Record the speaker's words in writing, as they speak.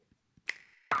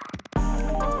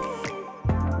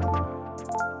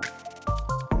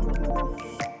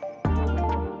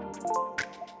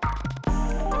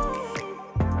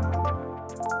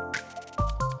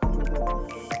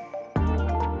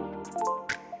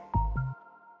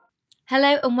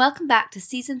Hello and welcome back to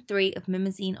Season 3 of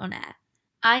Mimosine on Air.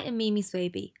 I am Mimi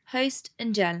Swaby, host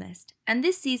and journalist, and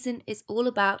this season is all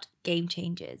about game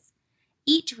changers.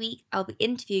 Each week I'll be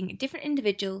interviewing a different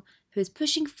individual who is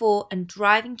pushing for and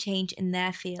driving change in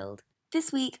their field.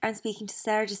 This week I'm speaking to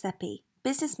Sarah Giuseppe,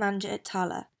 business manager at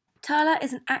Tala. Tala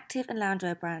is an active and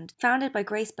loungewear brand founded by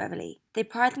Grace Beverley. They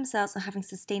pride themselves on having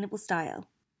sustainable style.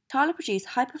 Tala produce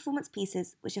high-performance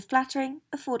pieces which are flattering,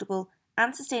 affordable,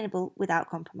 and sustainable without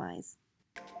compromise.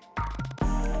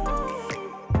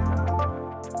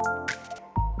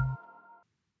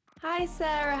 Hi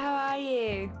Sarah, how are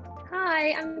you?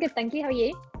 Hi, I'm good, thank you. How are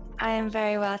you? I am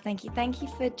very well, thank you. Thank you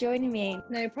for joining me.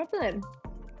 No problem.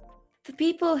 For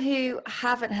people who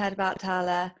haven't heard about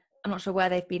Tala, I'm not sure where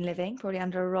they've been living, probably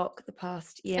under a rock the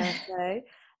past year or so.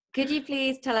 Could you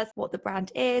please tell us what the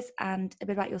brand is and a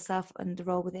bit about yourself and the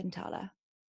role within Tala?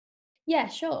 Yeah,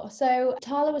 sure. So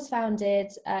Tala was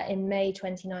founded in May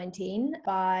 2019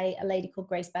 by a lady called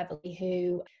Grace Beverley,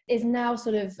 who is now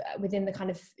sort of within the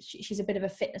kind of, she's a bit of a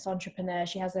fitness entrepreneur.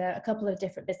 She has a couple of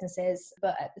different businesses,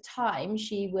 but at the time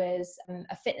she was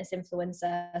a fitness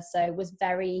influencer, so was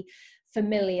very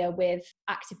familiar with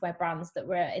activewear brands that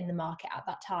were in the market at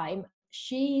that time.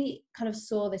 She kind of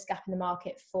saw this gap in the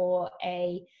market for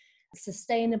a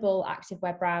sustainable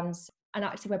activewear brands, an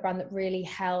activewear brand that really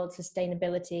held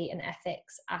sustainability and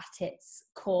ethics at its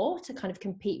core to kind of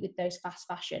compete with those fast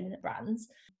fashion brands,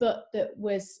 but that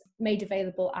was made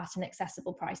available at an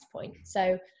accessible price point.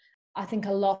 So I think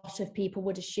a lot of people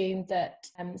would assume that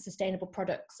sustainable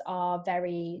products are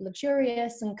very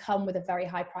luxurious and come with a very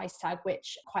high price tag,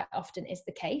 which quite often is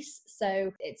the case.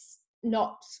 So it's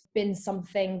not been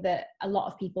something that a lot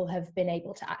of people have been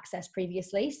able to access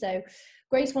previously. So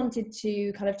Grace wanted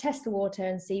to kind of test the water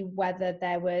and see whether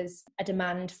there was a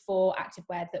demand for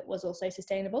activewear that was also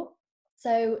sustainable.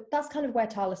 So that's kind of where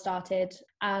Tala started.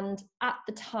 And at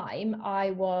the time,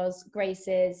 I was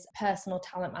Grace's personal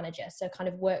talent manager. So kind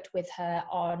of worked with her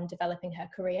on developing her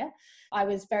career. I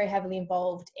was very heavily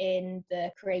involved in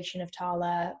the creation of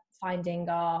Tala, finding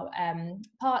our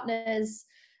partners,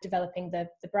 developing the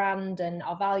brand and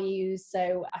our values.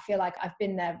 So I feel like I've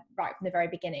been there right from the very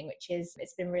beginning,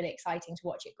 it's been really exciting to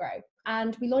watch it grow.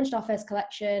 And we launched our first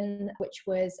collection, which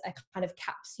was a kind of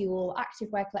capsule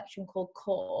activewear collection called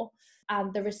Core.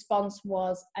 And the response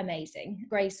was amazing.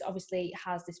 Grace obviously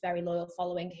has this very loyal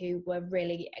following who were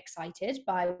really excited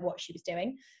by what she was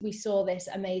doing. We saw this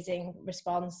amazing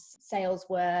response. Sales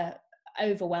were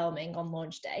overwhelming on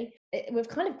launch day. We've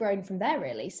kind of grown from there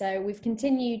really. So we've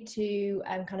continued to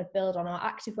kind of build on our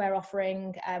activewear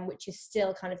offering, which is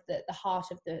still kind of the heart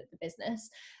of the business.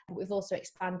 We've also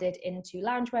expanded into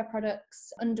loungewear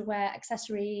products, underwear,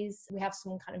 accessories. We have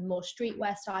some kind of more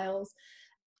streetwear styles.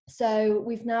 So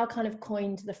we've now kind of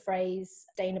coined the phrase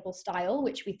sustainable style,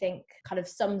 which we think kind of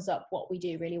sums up what we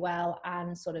do really well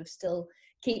and sort of still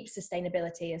keeps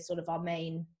sustainability as sort of our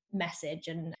main message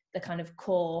and the kind of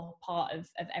core part of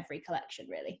every collection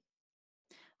really.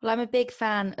 Well, I'm a big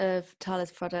fan of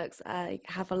Tala's products. I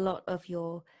have a lot of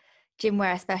your gym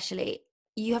wear especially.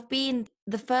 You have been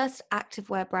the first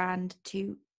activewear brand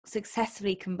to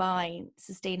successfully combine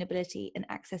sustainability and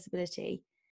accessibility.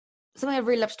 Something I'd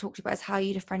really love to talk to you about is how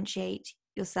you differentiate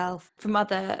yourself from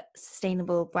other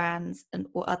sustainable brands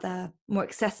or other more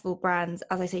accessible brands.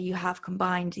 As I say, you have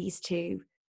combined these two,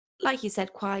 like you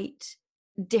said, quite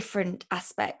different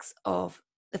aspects of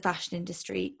the fashion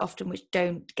industry, often which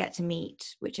don't get to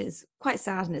meet, which is quite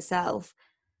sad in itself.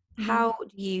 Mm-hmm. How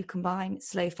do you combine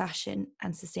slow fashion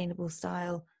and sustainable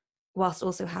style whilst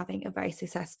also having a very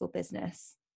successful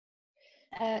business?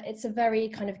 It's a very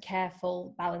kind of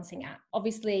careful balancing act.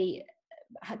 Obviously,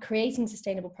 creating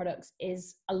sustainable products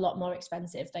is a lot more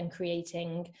expensive than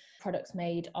creating products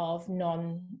made of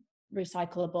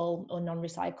non-recyclable or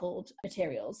non-recycled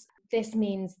materials. This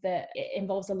means that it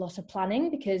involves a lot of planning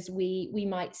because we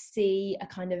might see a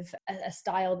kind of a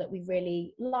style that we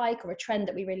really like or a trend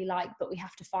that we really like, but we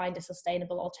have to find a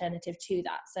sustainable alternative to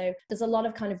that. So there's a lot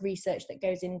of kind of research that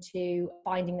goes into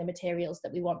finding the materials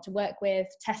that we want to work with,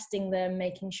 testing them,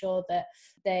 making sure that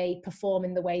they perform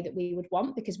in the way that we would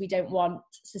want, because we don't want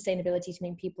sustainability to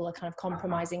mean people are kind of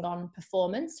compromising on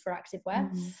performance for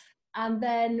activewear. Mm-hmm. And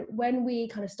then when we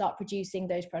kind of start producing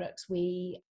those products,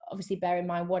 we obviously bear in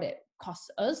mind what it costs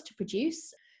us to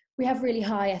produce. We have really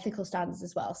high ethical standards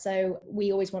as well. So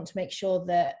we always want to make sure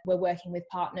that we're working with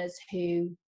partners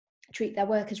who treat their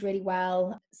workers really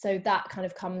well. So that kind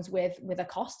of comes with a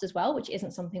cost as well, which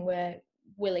isn't something we're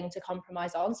willing to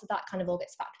compromise on. So that kind of all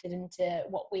gets factored into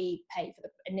what we pay for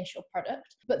the initial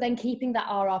product. But then keeping that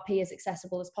RRP as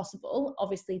accessible as possible,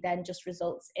 obviously then just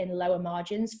results in lower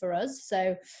margins for us.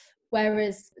 So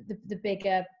whereas the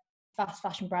bigger fast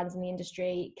fashion brands in the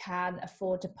industry can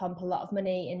afford to pump a lot of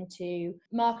money into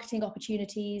marketing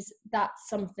opportunities. That's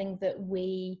something that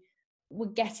we're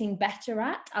getting better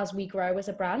at as we grow as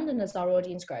a brand and as our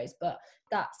audience grows. But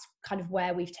that's kind of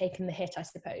where we've taken the hit, I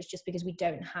suppose, just because we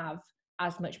don't have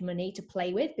as much money to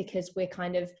play with, because we're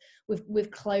kind of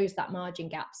we've closed that margin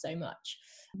gap so much,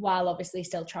 while obviously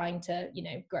still trying to, you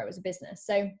know, grow as a business.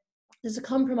 So there's a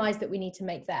compromise that we need to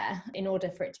make there in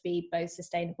order for it to be both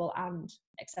sustainable and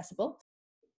accessible.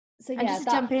 So And yeah, just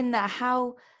to jump in there,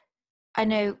 how, I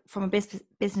know from a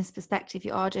business perspective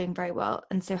you are doing very well,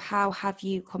 and so how have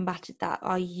you combated that?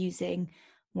 Are you using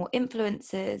more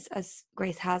influencers, as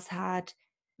Grace has had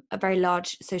a very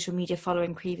large social media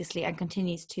following previously and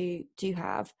continues to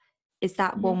have? Is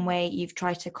that one way you've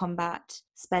tried to combat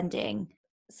spending?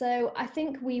 So I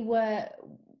think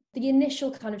the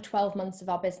initial kind of 12 months of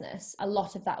our business, a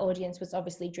lot of that audience was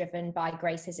obviously driven by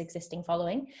Grace's existing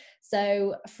following.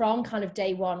 So from kind of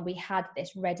day one, we had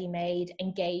this ready-made,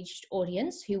 engaged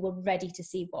audience who were ready to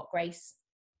see what Grace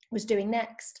was doing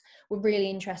next, were really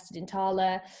interested in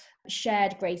Tala,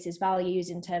 shared Grace's values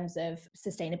in terms of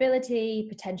sustainability,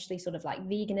 potentially sort of like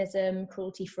veganism,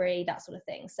 cruelty-free, that sort of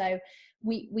thing. So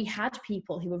we had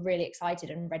people who were really excited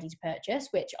and ready to purchase,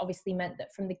 which obviously meant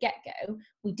that from the get-go,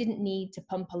 we didn't need to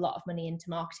pump a lot of money into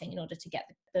marketing in order to get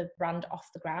the brand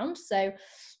off the ground. So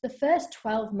the first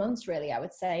 12 months, really, I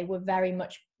would say, were very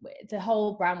much, the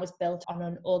whole brand was built on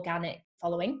an organic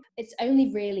following. It's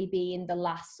only really been the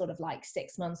last sort of like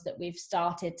 6 months that we've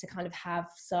started to kind of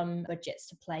have some budgets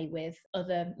to play with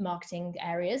other marketing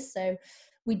areas. So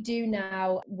we do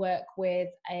now work with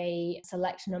a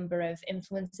select number of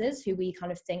influencers who we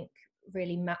kind of think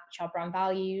really match our brand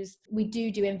values. We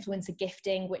do influencer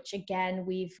gifting, which again,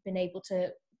 we've been able to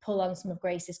pull on some of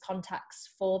Grace's contacts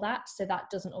for that. So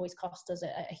that doesn't always cost us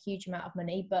a huge amount of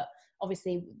money, but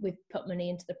obviously we've put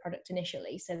money into the product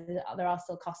initially, so there are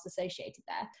still costs associated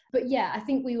there. But yeah, I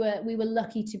think we were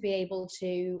lucky to be able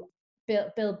to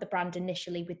build the brand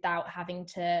initially without having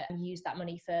to use that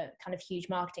money for kind of huge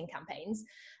marketing campaigns.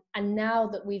 And now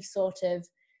that we've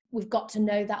got to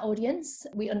know that audience,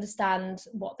 we understand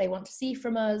what they want to see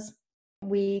from us.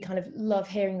 We kind of love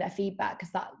hearing their feedback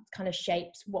because that kind of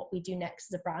shapes what we do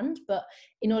next as a brand. But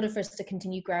in order for us to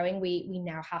continue growing, we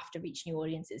now have to reach new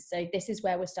audiences. So this is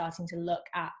where we're starting to look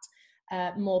at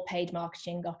more paid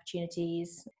marketing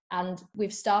opportunities. And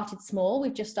we've started small.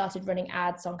 We've just started running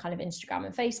ads on kind of Instagram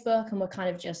and Facebook, and we're kind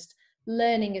of just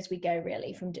learning as we go,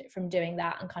 really, from doing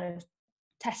that and kind of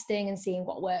testing and seeing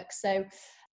what works. So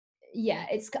yeah,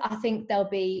 I think there'll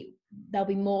be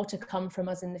more to come from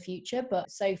us in the future,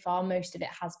 but so far most of it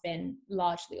has been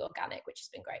largely organic, which has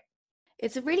been great.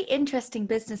 It's a really interesting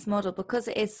business model because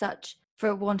it is such,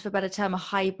 for want of a better term, a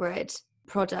hybrid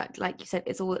product. Like you said,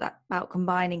 it's all about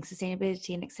combining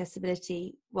sustainability and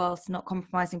accessibility whilst not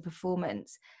compromising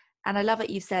performance. And I love that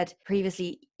you said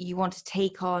previously you want to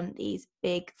take on these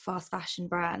big fast fashion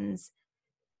brands.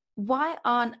 Why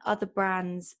aren't other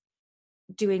brands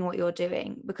doing what you're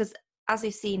doing? Because as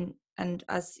we've seen, and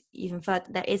as you've inferred,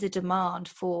 there is a demand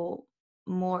for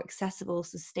more accessible,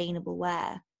 sustainable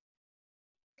wear.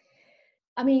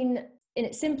 I mean, in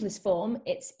its simplest form,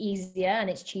 it's easier and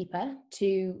it's cheaper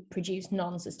to produce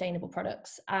non-sustainable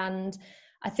products. And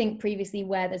I think previously,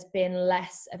 where there's been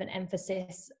less of an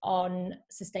emphasis on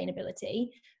sustainability,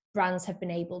 brands have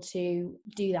been able to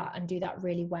do that and do that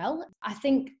really well. I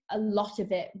think a lot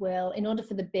of it will, in order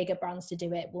for the bigger brands to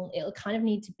do it, it'll kind of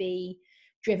need to be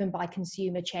driven by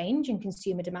consumer change and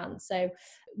consumer demand. So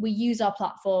we use our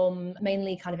platform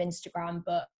mainly kind of Instagram,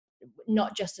 but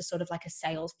not just as sort of like a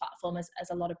sales platform as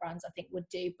a lot of brands I think would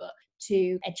do, but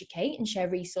to educate and share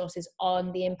resources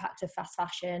on the impact of fast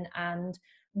fashion and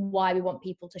why we want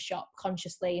people to shop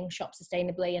consciously and shop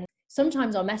sustainably. And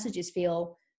sometimes our messages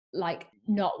feel like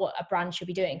not what a brand should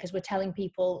be doing, because we're telling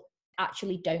people,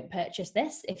 actually don't purchase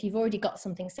this. If you've already got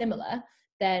something similar,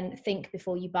 then think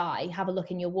before you buy, have a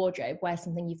look in your wardrobe, wear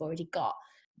something you've already got.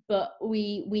 But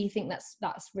we think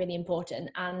that's really important.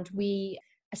 And we,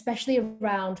 especially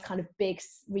around kind of big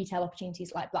retail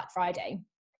opportunities like Black Friday,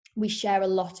 we share a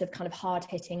lot of kind of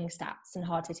hard-hitting stats and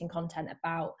hard-hitting content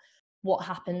about what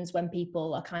happens when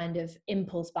people are kind of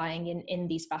impulse buying in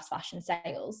these fast fashion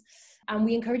sales. And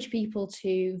we encourage people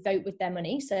to vote with their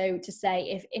money. So to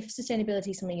say, if sustainability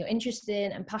is something you're interested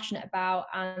in and passionate about,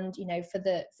 and, you know, for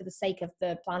the sake of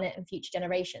the planet and future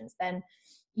generations, then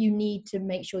you need to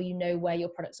make sure you know where your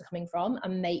products are coming from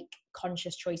and make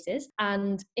conscious choices.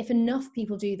 And if enough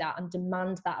people do that and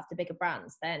demand that of the bigger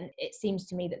brands, then it seems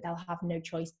to me that they'll have no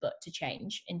choice but to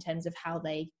change in terms of how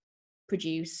they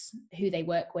produce, who they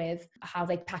work with, how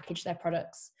they package their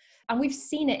products. And we've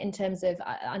seen it in terms of,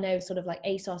 I know sort of like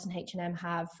ASOS and H&M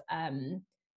have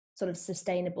sort of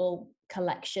sustainable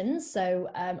collections. So,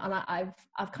 and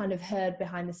I've kind of heard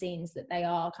behind the scenes that they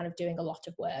are kind of doing a lot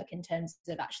of work in terms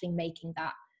of actually making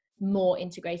that more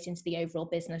integrated into the overall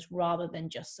business rather than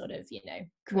just sort of, One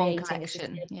creating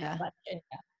collection. Yeah. collection.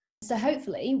 Yeah. So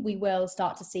hopefully we will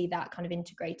start to see that kind of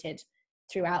integrated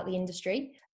throughout the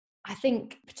industry. I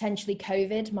think potentially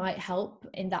COVID might help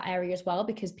in that area as well,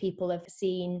 because people have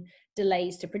seen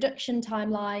delays to production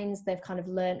timelines. They've kind of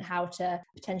learned how to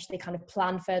potentially kind of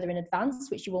plan further in advance,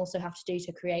 which you also have to do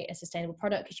to create a sustainable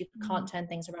product, because you can't turn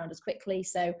things around as quickly.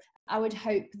 So I would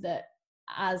hope that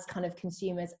as kind of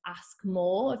consumers ask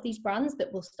more of these brands,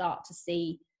 that we'll start to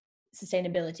see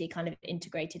sustainability kind of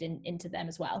integrated into them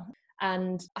as well.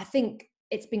 And I think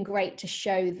it's been great to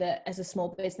show that as a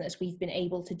small business, we've been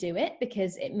able to do it,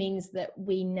 because it means that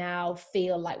we now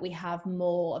feel like we have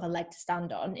more of a leg to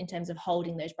stand on in terms of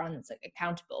holding those brands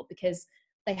accountable, because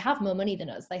they have more money than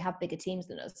us, they have bigger teams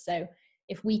than us. So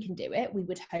if we can do it, we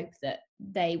would hope that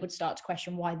they would start to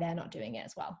question why they're not doing it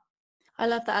as well. I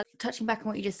love that. Touching back on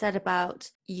what you just said about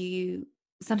you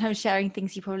sometimes sharing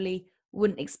things you probably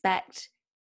wouldn't expect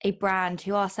a brand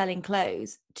who are selling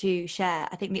clothes to share.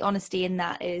 I think the honesty in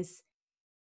that is,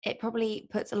 it probably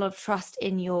puts a lot of trust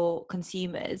in your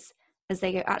consumers as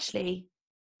they go, actually,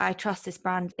 I trust this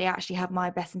brand. They actually have my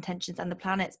best intentions and the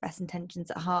planet's best intentions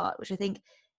at heart, which I think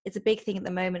is a big thing at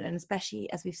the moment. And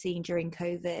especially as we've seen during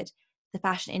COVID, the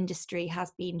fashion industry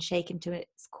has been shaken to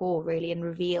its core, really, and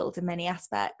revealed in many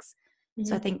aspects. Mm-hmm.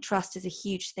 So I think trust is a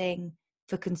huge thing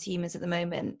for consumers at the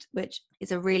moment, which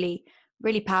is a really,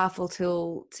 really powerful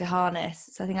tool to harness.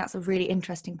 So I think that's a really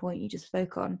interesting point you just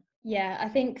spoke on. Yeah, I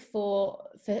think for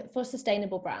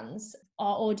sustainable brands,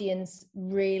 our audience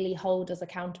really hold us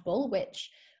accountable, which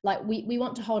like we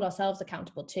want to hold ourselves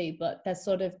accountable too, but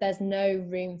there's no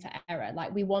room for error.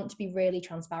 Like, we want to be really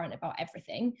transparent about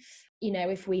everything.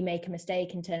 If we make a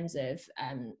mistake in terms of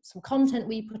some content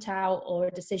we put out or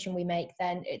a decision we make,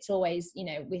 then it's always,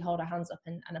 we hold our hands up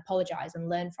and apologize and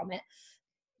learn from it.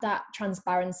 That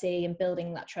transparency and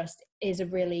building that trust is a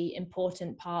really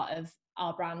important part of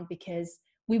our brand, because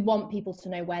we want people to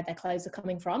know where their clothes are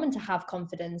coming from and to have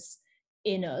confidence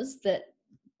in us that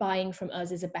buying from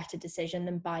us is a better decision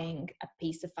than buying a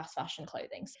piece of fast fashion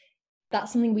clothing.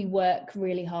 That's something we work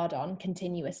really hard on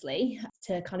continuously,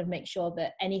 to kind of make sure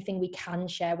that anything we can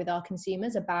share with our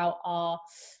consumers about our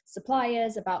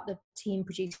suppliers, about the team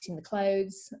producing the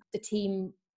clothes, the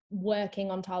team working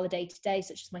on Tala day to day,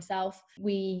 such as myself,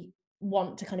 we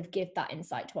want to kind of give that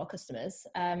insight to our customers.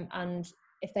 And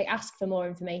if they ask for more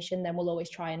information, then we'll always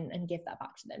try and give that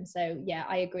back to them. So yeah,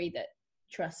 I agree that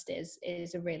trust is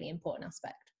a really important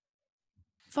aspect.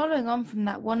 Following on from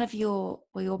that, one of your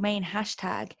main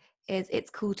hashtag is "It's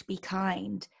cool to be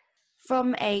kind."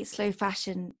 From a slow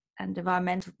fashion and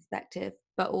environmental perspective,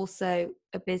 but also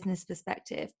a business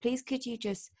perspective, please could you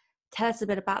just tell us a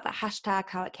bit about that hashtag,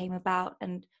 how it came about,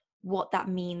 and what that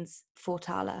means for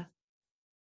Tala?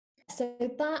 So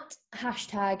that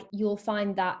hashtag, you'll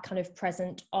find that kind of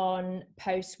present on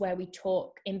posts where we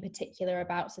talk in particular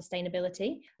about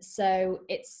sustainability. So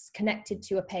it's connected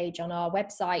to a page on our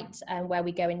website where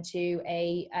we go into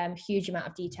a huge amount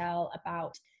of detail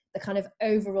about the kind of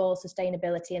overall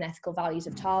sustainability and ethical values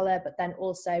of Tala, but then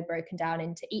also broken down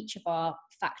into each of our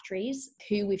factories,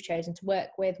 who we've chosen to work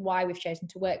with, why we've chosen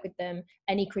to work with them,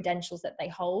 any credentials that they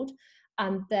hold.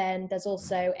 And then there's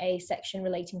also a section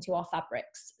relating to our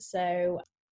fabrics. So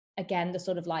again, the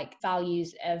sort of like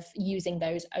values of using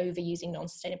those over using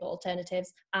non-sustainable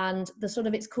alternatives, and the sort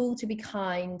of, it's cool to be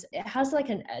kind. It has like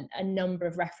a number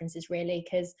of references, really,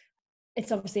 because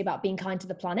it's obviously about being kind to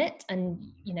the planet, and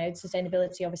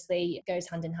sustainability obviously goes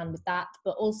hand in hand with that.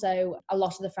 But also, a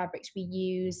lot of the fabrics we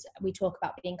use, we talk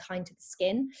about being kind to the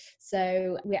skin.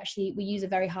 So we use a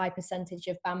very high percentage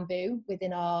of bamboo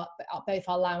within both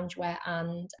our loungewear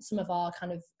and some of our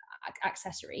kind of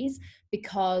accessories,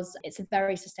 because it's a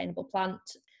very sustainable plant.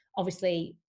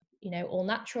 Obviously, all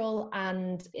natural,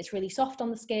 and it's really soft on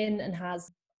the skin and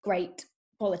has great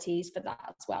qualities for that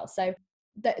as well. So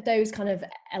those kind of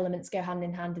elements go hand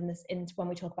in hand in when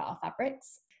we talk about our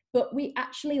fabrics. But we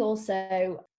actually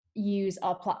also use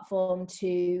our platform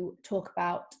to talk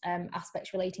about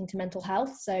aspects relating to mental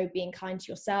health. So being kind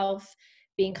to yourself,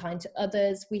 being kind to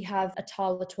others. We have a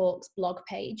Tala Talks blog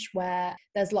page where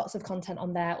there's lots of content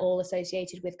on there, all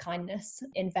associated with kindness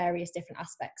in various different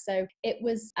aspects. So it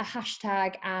was a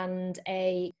hashtag and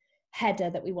a header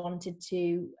that we wanted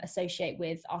to associate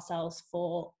with ourselves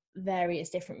for various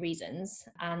different reasons,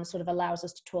 and sort of allows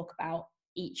us to talk about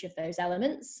each of those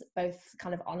elements, both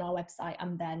kind of on our website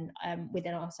and then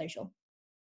within our social.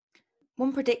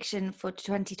 One prediction for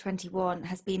 2021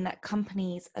 has been that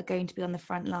companies are going to be on the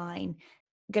front line,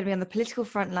 going to be on the political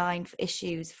front line for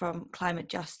issues from climate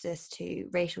justice to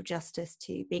racial justice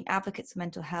to being advocates for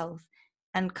mental health.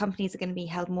 And companies are going to be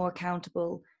held more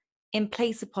accountable in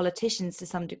place of politicians to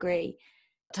some degree.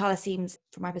 Tala seems,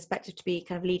 from my perspective, to be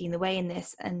kind of leading the way in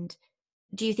this. And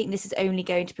do you think this is only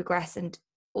going to progress, and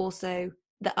also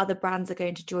that other brands are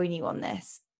going to join you on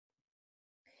this?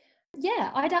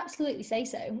 Yeah, I'd absolutely say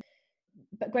so.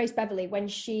 But Grace Beverley, when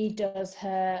she does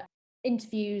her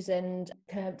interviews and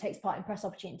kind of takes part in press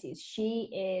opportunities, she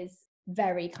is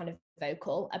very kind of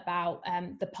vocal about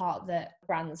the part that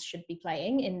brands should be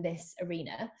playing in this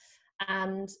arena.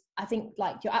 And I think,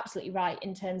 like, you're absolutely right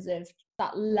in terms of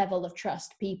that level of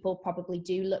trust. People probably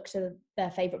do look to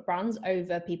their favorite brands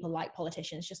over people like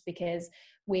politicians, just because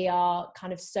we are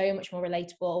kind of so much more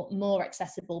relatable, more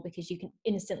accessible, because you can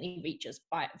instantly reach us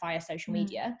via social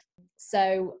media.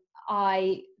 So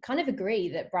I kind of agree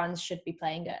that brands should be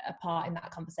playing a part in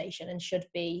that conversation and should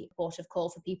be a port of call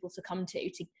for people to come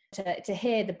to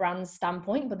hear the brand's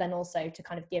standpoint, but then also to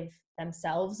kind of give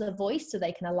themselves a voice so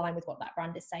they can align with what that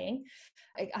brand is saying.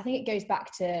 I think it goes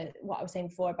back to what I was saying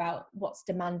before about what's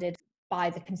demanded by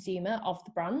the consumer of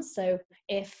the brands. So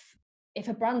if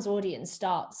a brand's audience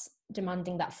starts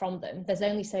demanding that from them, there's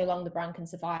only so long the brand can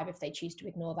survive if they choose to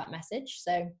ignore that message.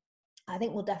 So I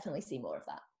think we'll definitely see more of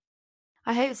that.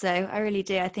 I hope so. I really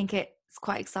do. I think it's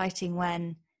quite exciting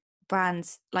when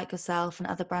brands like yourself and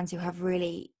other brands who have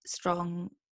really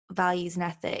strong values and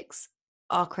ethics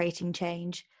are creating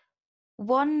change.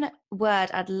 One word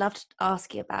I'd love to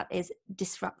ask you about is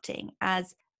disrupting.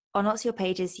 As on lots of your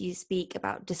pages, you speak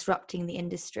about disrupting the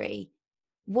industry.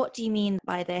 What do you mean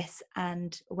by this,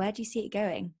 and where do you see it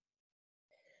going?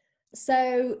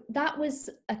 So that was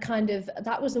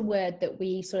a word that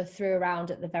we sort of threw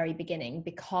around at the very beginning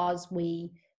because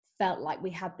we felt like we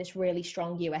had this really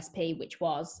strong USP, which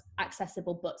was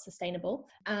accessible but sustainable.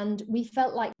 And we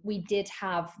felt like we did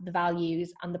have the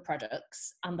values and the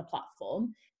products and the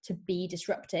platform to be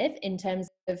disruptive in terms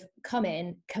of come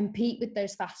in, compete with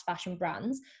those fast fashion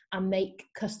brands and make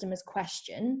customers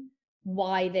question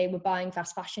why they were buying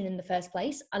fast fashion in the first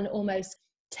place, and almost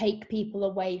take people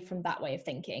away from that way of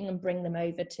thinking and bring them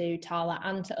over to Tala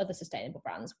and to other sustainable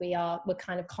brands. We're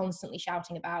kind of constantly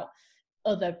shouting about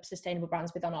other sustainable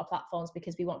brands within our platforms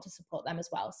because we want to support them as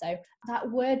well. So that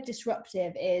word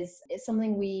disruptive is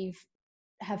something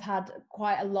have had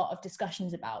quite a lot of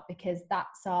discussions about, because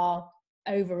that's our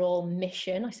overall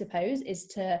mission, I suppose, is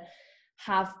to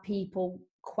have people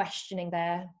questioning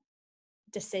their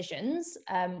decisions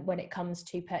when it comes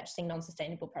to purchasing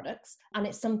non-sustainable products. And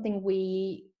it's something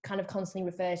we kind of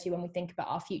constantly refer to when we think about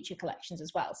our future collections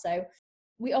as well. So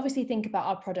we obviously think about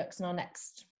our products and our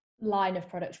next line of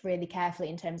products really carefully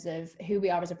in terms of who we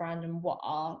are as a brand and what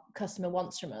our customer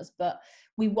wants from us, but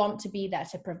we want to be there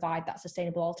to provide that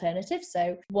sustainable alternative.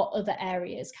 So what other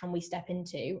areas can we step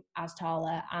into as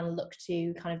Tala and look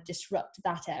to kind of disrupt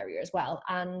that area as well?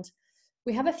 And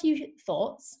we have a few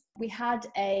thoughts. We had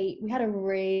a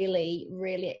really,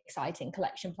 really exciting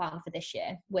collection plan for this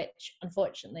year, which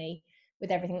unfortunately,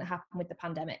 with everything that happened with the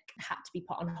pandemic, had to be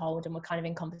put on hold, and we're kind of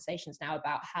in conversations now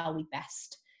about how we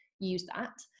best use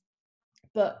that.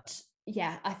 But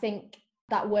yeah, I think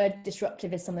that word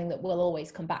disruptive is something that we'll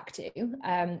always come back to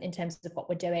in terms of what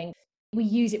we're doing. We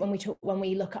use it when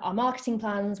we look at our marketing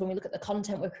plans, when we look at the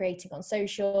content we're creating on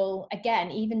social.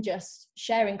 Again, even just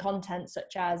sharing content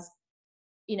such as,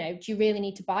 you know, do you really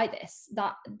need to buy this?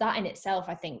 That in itself,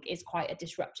 I think, is quite a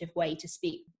disruptive way to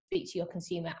speak to your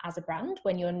consumer as a brand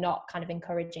when you're not kind of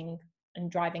encouraging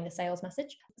and driving a sales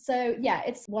message. So yeah,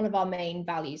 it's one of our main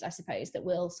values, I suppose, that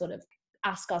we'll sort of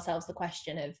ask ourselves the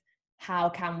question of how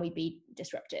can we be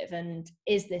disruptive, and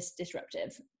is this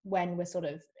disruptive when we're sort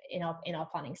of in our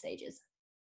planning stages.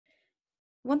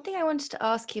 One thing I wanted to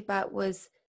ask you about was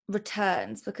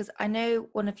returns, because I know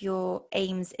one of your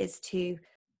aims is to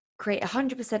create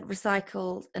 100%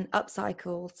 recycled and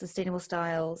upcycled sustainable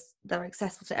styles that are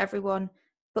accessible to everyone,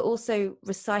 but also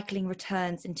recycling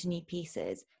returns into new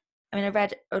pieces. I mean, I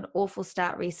read an awful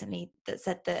stat recently that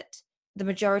said that the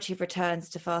majority of returns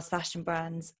to fast fashion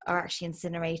brands are actually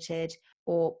incinerated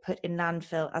or put in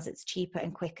landfill, as it's cheaper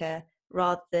and quicker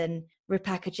rather than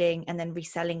repackaging and then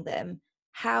reselling them.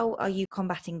 How are you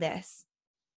combating this?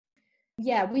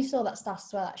 Yeah, we saw that stat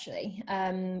as well, actually.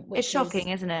 It's shocking,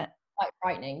 isn't it? quite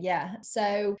frightening. Yeah.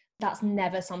 So that's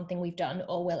never something we've done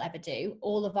or will ever do.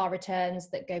 All of our returns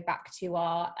that go back to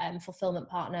our fulfillment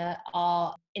partner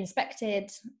are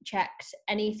inspected, checked.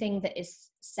 Anything that is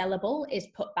sellable is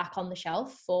put back on the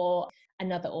shelf for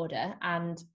another order.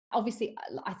 And obviously,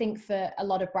 I think for a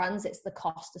lot of brands, it's the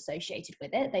cost associated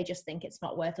with it. They just think it's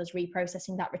not worth us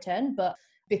reprocessing that return. But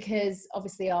because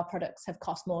obviously our products have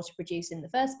cost more to produce in the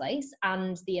first place,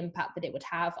 and the impact that it would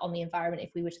have on the environment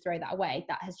if we were to throw that away,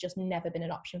 that has just never been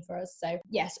an option for us. So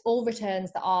yes, all returns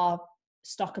that are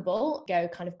stockable go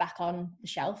kind of back on the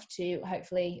shelf to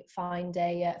hopefully find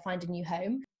a new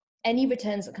home. Any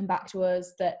returns that come back to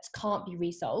us that can't be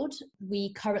resold,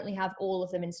 we currently have all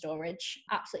of them in storage.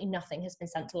 Absolutely nothing has been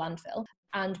sent to landfill.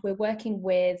 And we're working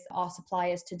with our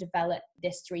suppliers to develop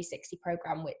this 360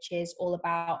 program, which is all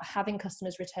about having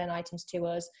customers return items to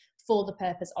us for the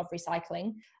purpose of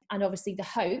recycling. And obviously the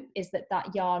hope is that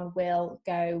that yarn will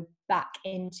go back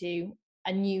into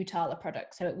a new Tala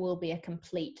product. So it will be a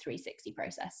complete 360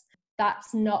 process.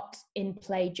 That's not in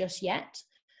play just yet,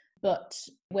 but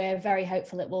we're very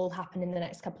hopeful it will happen in the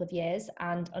next couple of years.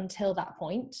 And until that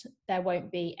point, there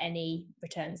won't be any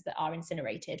returns that are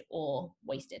incinerated or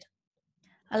wasted.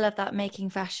 I love that, making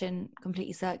fashion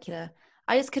completely circular.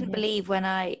 I just couldn't believe when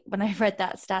I read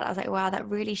that stat. I was like, wow, that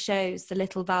really shows the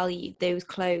little value those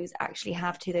clothes actually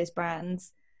have to those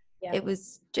brands. Yeah. It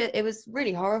was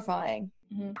really horrifying.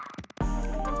 Mm-hmm.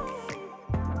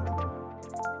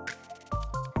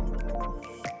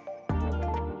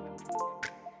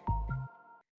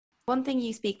 One thing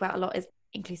you speak about a lot is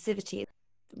inclusivity.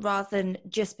 Rather than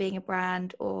just being a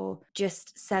brand or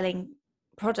just selling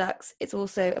products, it's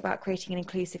also about creating an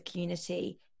inclusive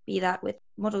community, be that with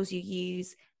models you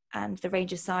use and the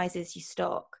range of sizes you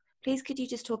stock. Please, could you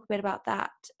just talk a bit about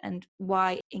that and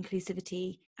why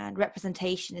inclusivity and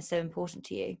representation is so important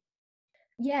to you?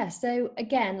 Yeah, so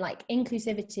again, like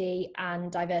inclusivity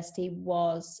and diversity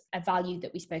was a value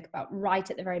that we spoke about right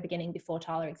at the very beginning before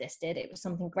Tala existed. It was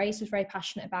something Grace was very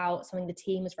passionate about, something the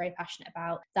team was very passionate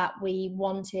about, that we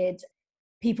wanted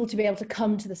people to be able to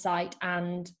come to the site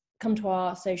and come to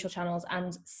our social channels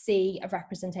and see a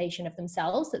representation of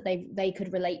themselves that they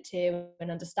could relate to and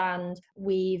understand.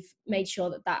 We've made sure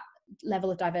that that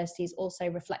level of diversity is also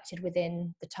reflected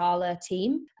within the Tala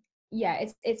team. Yeah,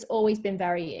 it's always been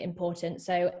very important.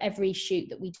 So every shoot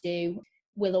that we do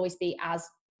will always be as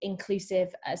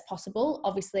inclusive as possible.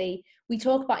 Obviously, we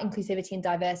talk about inclusivity and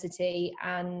diversity,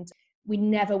 and we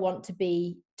never want to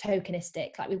be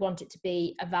tokenistic. Like, we want it to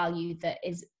be a value that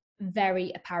is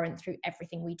very apparent through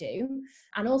everything we do.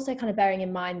 And also kind of bearing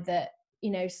in mind that, you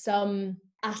know, some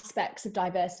aspects of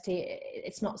diversity,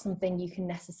 it's not something you can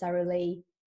necessarily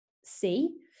see,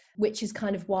 which is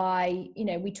kind of why, you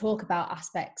know, we talk about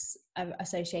aspects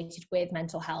associated with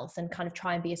mental health and kind of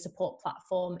try and be a support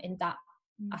platform in that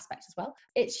aspect as well.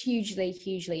 It's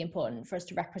hugely important for us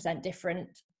to represent different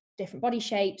body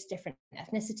shapes, different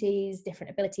ethnicities,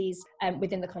 different abilities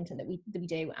within the content that we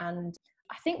do. And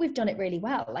I think we've done it really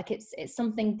well. Like, it's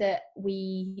something that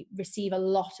we receive a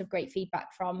lot of great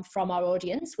feedback from our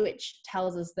audience, which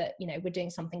tells us that, you know, we're doing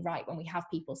something right when we have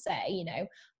people say, you know,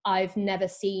 I've never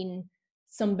seen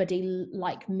somebody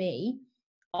like me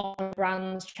on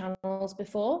brands channels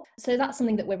before. So that's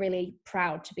something that we're really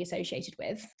proud to be associated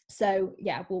with. So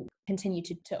yeah, we'll continue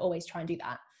to always try and do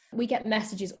that. We get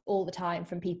messages all the time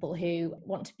from people who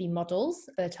want to be models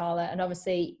for Tala, and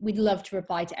obviously we'd love to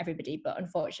reply to everybody, but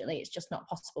unfortunately it's just not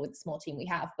possible with the small team we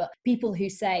have. But people who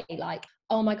say like,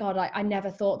 oh my God, I never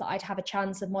thought that I'd have a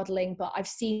chance of modeling, but I've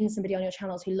seen somebody on your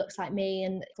channels who looks like me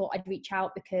and thought I'd reach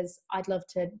out because I'd love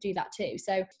to do that too.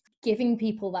 So giving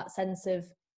people that sense of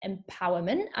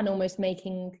empowerment and almost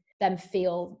making them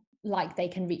feel like they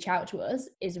can reach out to us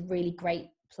is a really great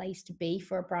place to be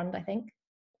for a brand, I think.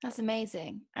 That's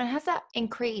amazing. And has that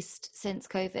increased since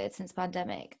COVID, since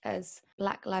pandemic, as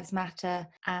Black Lives Matter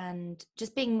and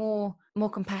just being more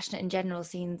compassionate in general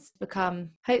seems to become,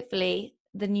 hopefully,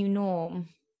 the new norm?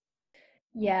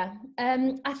 Yeah,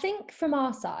 I think from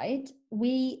our side,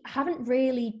 we haven't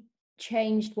really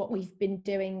changed what we've been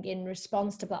doing in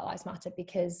response to Black Lives Matter,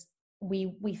 because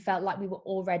we felt like we were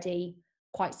already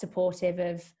quite supportive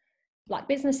of Black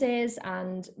businesses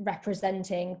and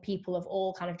representing people of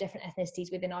all kind of different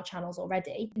ethnicities within our channels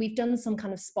already. We've done some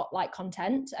kind of spotlight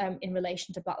content in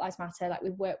relation to Black Lives Matter. Like,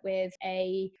 we've worked with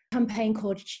a campaign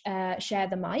called Share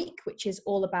the Mic, which is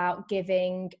all about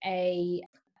giving a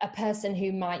a person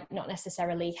who might not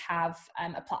necessarily have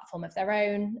a platform of their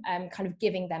own, kind of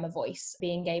giving them a voice,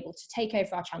 being able to take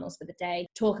over our channels for the day,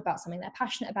 talk about something they're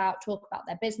passionate about, talk about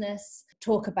their business,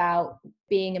 talk about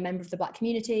being a member of the Black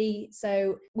community.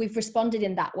 So we've responded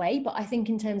in that way. But I think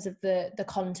in terms of the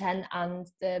content and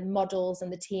the models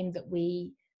and the team that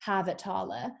we have at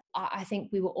Tala, I think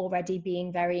we were already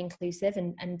being very inclusive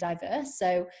and diverse.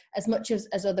 So as much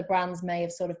as other brands may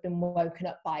have sort of been woken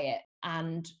up by it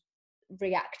and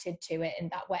reacted to it in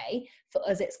that way, for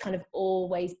us it's kind of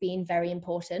always been very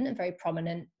important and very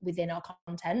prominent within our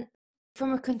content.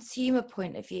 From a consumer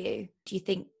point of view, do you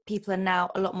think people are now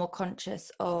a lot more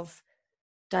conscious of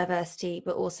diversity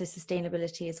but also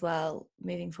sustainability as well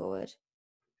moving forward?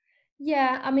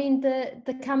 Yeah, I mean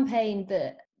the campaign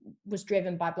that was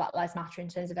driven by Black Lives Matter in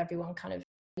terms of everyone kind of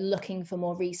looking for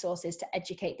more resources to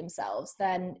educate themselves,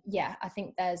 then yeah, I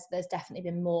think there's definitely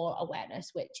been more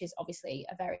awareness, which is obviously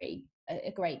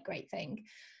a great thing.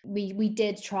 We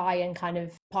did try and kind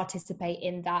of participate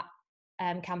in that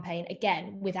campaign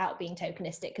again without being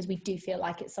tokenistic, because we do feel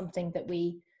like it's something that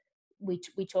we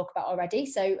talk about already.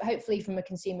 So hopefully from a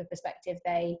consumer perspective,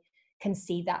 they can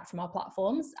see that from our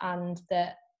platforms, and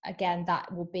that again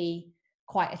that will be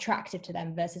quite attractive to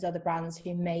them versus other brands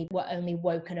who were only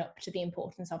woken up to the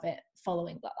importance of it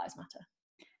following Black Lives Matter.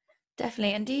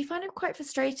 Definitely. And do you find it quite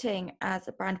frustrating as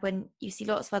a brand when you see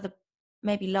lots of other,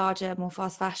 maybe larger, more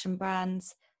fast fashion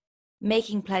brands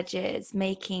making pledges,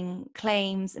 making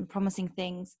claims and promising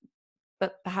things,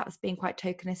 but perhaps being quite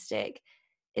tokenistic?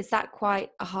 Is that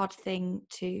quite a hard thing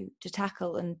to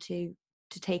tackle and to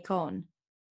take on?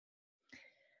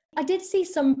 I did see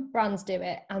some brands do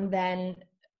it and then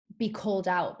be called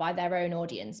out by their own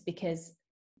audience, because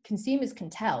consumers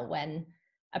can tell when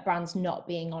a brand's not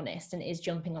being honest and is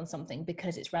jumping on something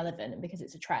because it's relevant and because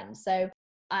it's a trend. So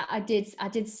I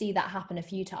did see that happen a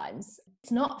few times.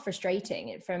 It's not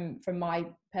frustrating from my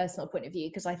personal point of view,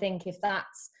 because I think if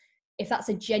that's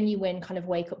a genuine kind of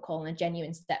wake up call and a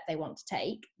genuine step they want to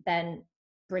take, then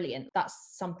brilliant.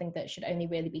 That's something that should only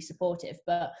really be supportive.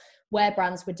 But where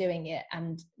brands were doing it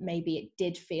and maybe it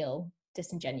did feel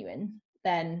disingenuous,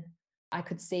 then I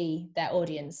could see their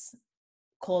audience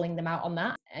calling them out on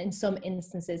that. In some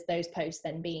instances, those posts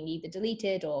then being either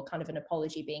deleted or kind of an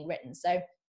apology being written. So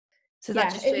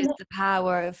that just shows the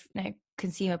power of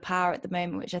consumer power at the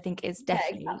moment, which I think is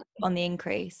definitely on the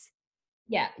increase.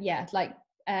 Yeah, like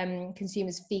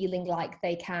consumers feeling like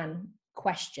they can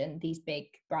question these big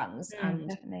brands and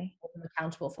definitely hold them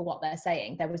accountable for what they're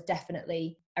saying. There was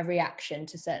definitely a reaction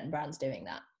to certain brands doing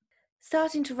that.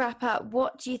 Starting to wrap up,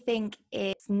 what do you think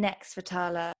is next for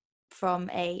Tala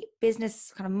from a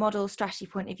business kind of model strategy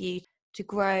point of view to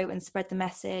grow and spread the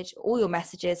message, all your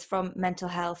messages, from mental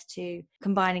health to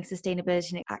combining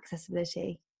sustainability and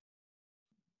accessibility?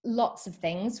 Lots of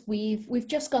things. We've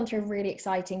just gone through a really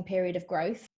exciting period of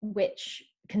growth, which,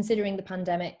 considering the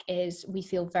pandemic, we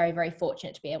feel very, very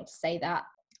fortunate to be able to say that.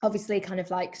 Obviously, kind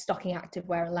of like stocking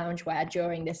activewear and loungewear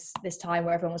during this time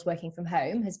where everyone was working from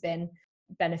home has been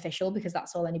beneficial, because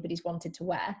that's all anybody's wanted to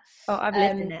wear. Oh, I've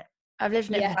lived in it. I've lived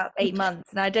in it for about 8 months,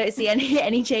 and I don't see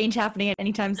any change happening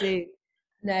anytime soon.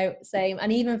 No, same.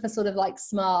 And even for sort of like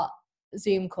smart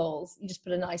Zoom calls, you just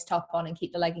put a nice top on and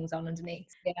keep the leggings on underneath.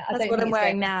 Yeah, that's what I'm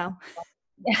wearing now.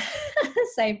 Yeah,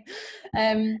 same.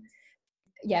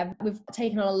 Yeah, we've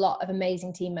taken on a lot of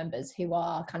amazing team members who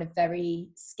are kind of very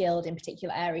skilled in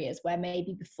particular areas where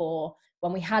maybe before,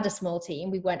 when we had a small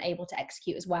team, we weren't able to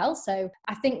execute as well. So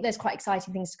I think there's quite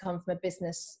exciting things to come from a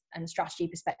business and strategy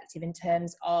perspective in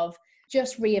terms of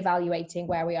just reevaluating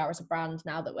where we are as a brand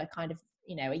now that we're kind of,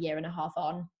 a year and a half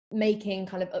on, making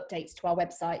kind of updates to our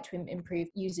website to improve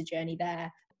user journey there,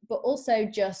 but also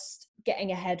just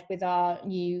getting ahead with our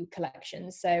new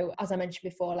collections. So as I mentioned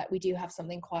before, like we do have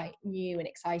something quite new and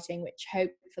exciting, which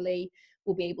hopefully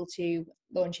we'll be able to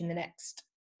launch in the next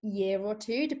year or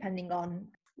two, depending on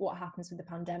what happens with the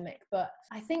pandemic. But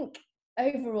I think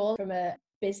overall, from a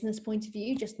business point of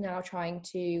view, just now trying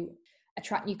to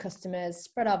attract new customers,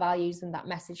 spread our values and that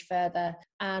message further,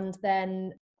 and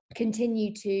then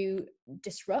continue to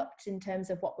disrupt in terms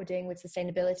of what we're doing with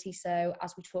sustainability. So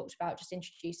as we talked about, just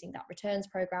introducing that returns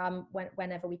program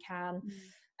whenever we can,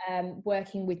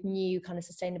 working with new kind of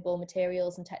sustainable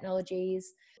materials and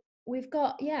technologies. We've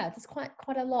got, there's quite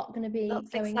a lot going to be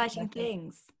lots of exciting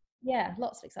things. Yeah,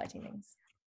 lots of exciting things.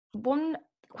 One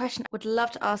question I would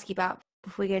love to ask you about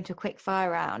before we go into a quick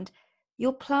fire round: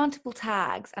 your plantable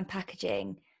tags and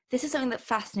packaging. This is something that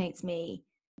fascinates me.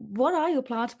 What are your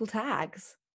plantable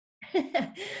tags?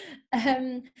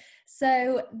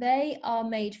 So they are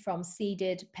made from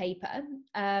seeded paper,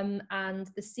 and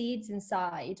the seeds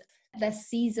inside, They're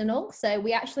seasonal, so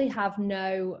we actually have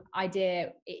no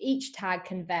idea. Each tag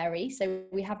can vary, so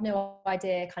we have no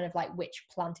idea kind of like which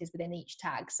plant is within each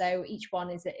tag. So each one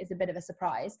is a bit of a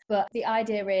surprise. But the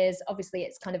idea is obviously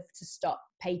it's kind of to stop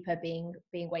paper being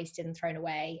wasted and thrown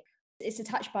away. It's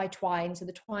attached by twine, so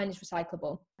the twine is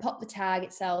recyclable. Pop the tag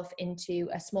itself into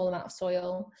a small amount of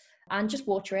soil and just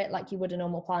water it like you would a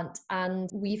normal plant. And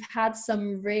we've had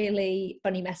some really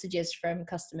funny messages from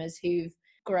customers who've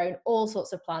grown all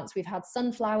sorts of plants. We've had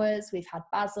sunflowers, we've had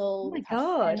basil. Oh my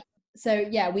God. So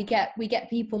yeah, we get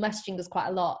people messaging us quite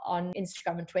a lot on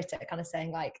Instagram and Twitter, kind of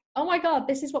saying like, "Oh my God,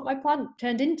 this is what my plant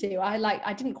turned into.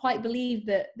 I didn't quite believe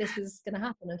that this was going to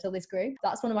happen until this grew."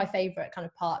 That's one of my favorite kind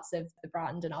of parts of the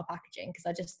brand and our packaging, because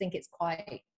I just think it's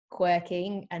quite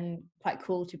quirky and quite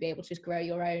cool to be able to just grow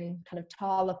your own kind of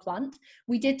Tala plant.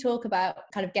 We did talk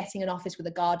about kind of getting an office with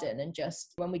a garden, and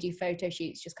just when we do photo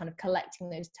shoots, just kind of collecting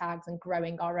those tags and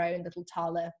growing our own little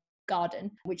Tala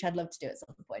garden, which I'd love to do at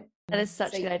some point. That is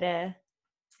such a good idea.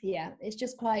 Yeah, it's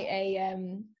just quite a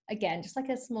again, just like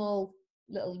a small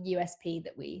little USP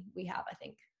that we have, I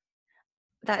think.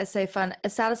 That is so fun.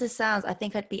 As sad as this sounds, I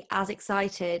think I'd be as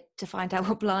excited to find out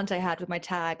what plant I had with my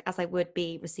tag as I would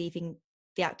be receiving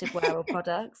the activewear or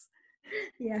products.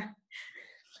 Yeah.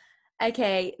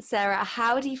 Okay, Sarah,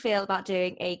 how do you feel about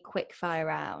doing a quick fire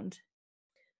round?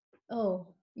 Oh,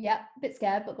 yeah, a bit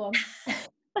scared, but go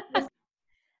on.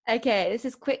 Okay, this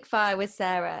is quick fire with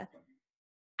Sarah.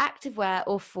 Activewear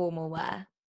or formal wear?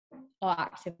 Oh,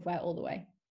 activewear all the way.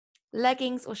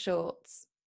 Leggings or shorts?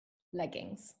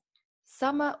 Leggings.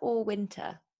 Summer or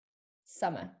winter?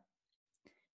 Summer.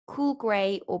 Cool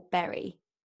grey or berry?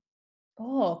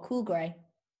 Oh, cool grey.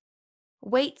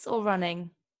 Weights or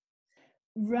running?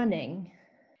 Running.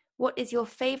 What is your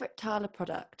favourite Tala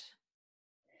product?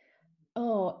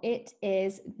 Oh, it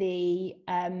is the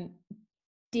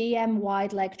DM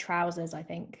wide leg trousers, I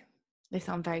think. They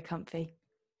sound very comfy.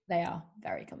 They are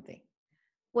very comfy.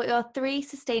 What are 3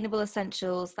 sustainable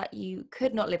essentials that you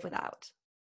could not live without?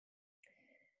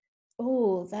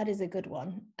 Oh, that is a good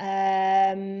one.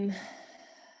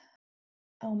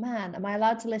 Oh man, am I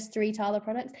allowed to list 3 Tala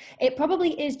products? It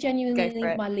probably is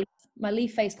genuinely my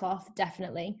leaf face cloth,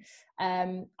 definitely.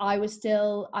 I'm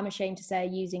ashamed to say,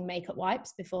 using makeup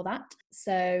wipes before that.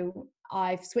 So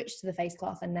I've switched to the face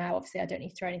cloth, and now obviously I don't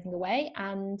need to throw anything away,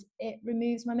 and it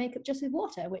removes my makeup just with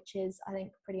water, which is, I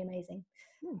think, pretty amazing.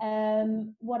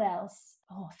 What else?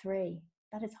 Oh, 3.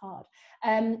 That is hard.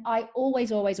 I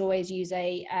always use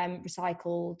a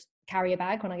recycled carrier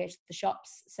bag when I go to the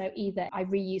shops. So either I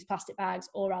reuse plastic bags,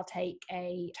 or I'll take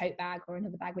a tote bag or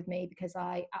another bag with me, because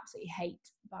I absolutely hate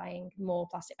buying more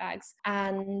plastic bags.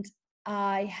 And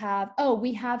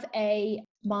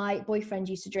my boyfriend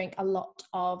used to drink a lot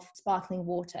of sparkling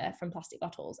water from plastic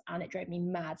bottles, and it drove me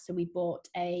mad. So we bought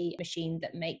a machine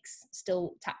that makes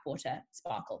still tap water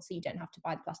sparkle, so you don't have to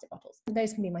buy the plastic bottles.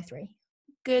 Those can be my 3.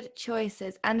 Good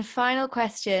choices. And final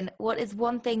question, what is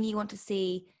one thing you want to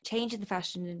see change in the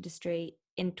fashion industry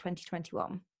in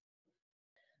 2021?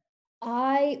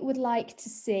 I would like to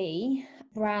see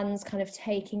brands kind of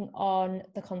taking on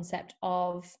the concept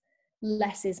of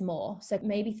less is more. So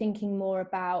maybe thinking more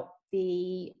about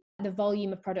the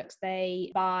volume of products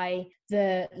they buy,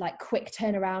 the like quick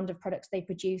turnaround of products they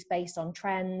produce based on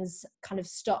trends, kind of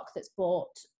stock that's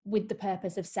bought with the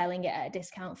purpose of selling it at a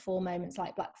discount for moments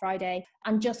like Black Friday,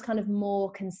 and just kind of more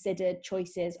considered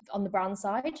choices on the brand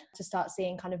side to start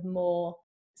seeing kind of more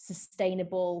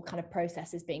sustainable kind of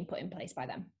processes being put in place by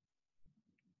them.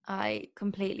 I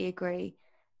completely agree.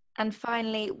 And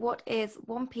finally, what is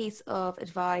one piece of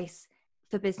advice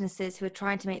for businesses who are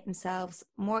trying to make themselves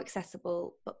more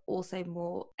accessible, but also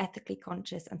more ethically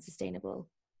conscious and sustainable?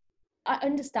 I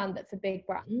understand that for big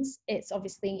brands, it's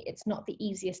not the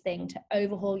easiest thing to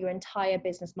overhaul your entire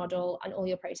business model and all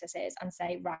your processes and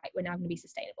say, right, we're now going to be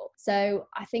sustainable. So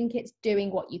I think it's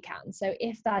doing what you can. So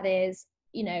if that is,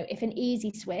 if an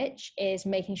easy switch is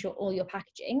making sure all your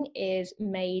packaging is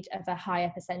made of a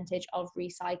higher percentage of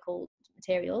recycled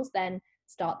materials, then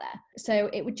start there. So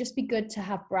it would just be good to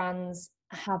have brands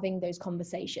having those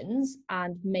conversations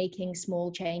and making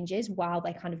small changes while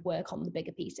they kind of work on the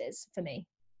bigger pieces, for me.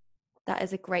 That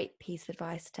is a great piece of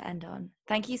advice to end on.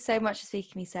 Thank you so much for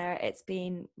speaking to me, Sarah. It's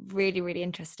been really, really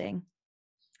interesting.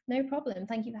 No problem.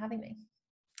 Thank you for having me.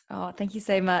 Oh, thank you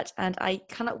so much. And I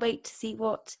cannot wait to see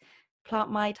what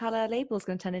plant my Tala label is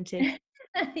going to turn into.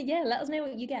 Yeah, let us know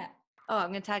what you get. Oh,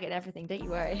 I'm going to tag it and everything. Don't you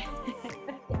worry.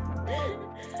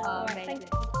 Oh, right, amazing.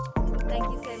 Thank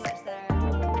you so much, Sarah.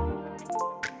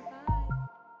 Bye.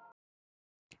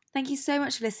 Thank you so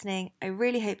much for listening. I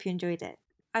really hope you enjoyed it.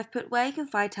 I've put where you can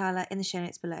find Tala in the show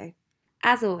notes below.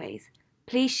 As always,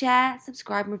 Please share,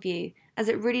 subscribe and review, as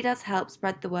it really does help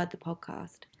spread the word the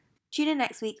podcast. Tune in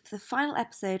next week for the final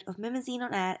episode of Mimosine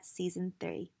on Air Season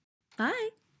 3.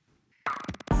 Bye!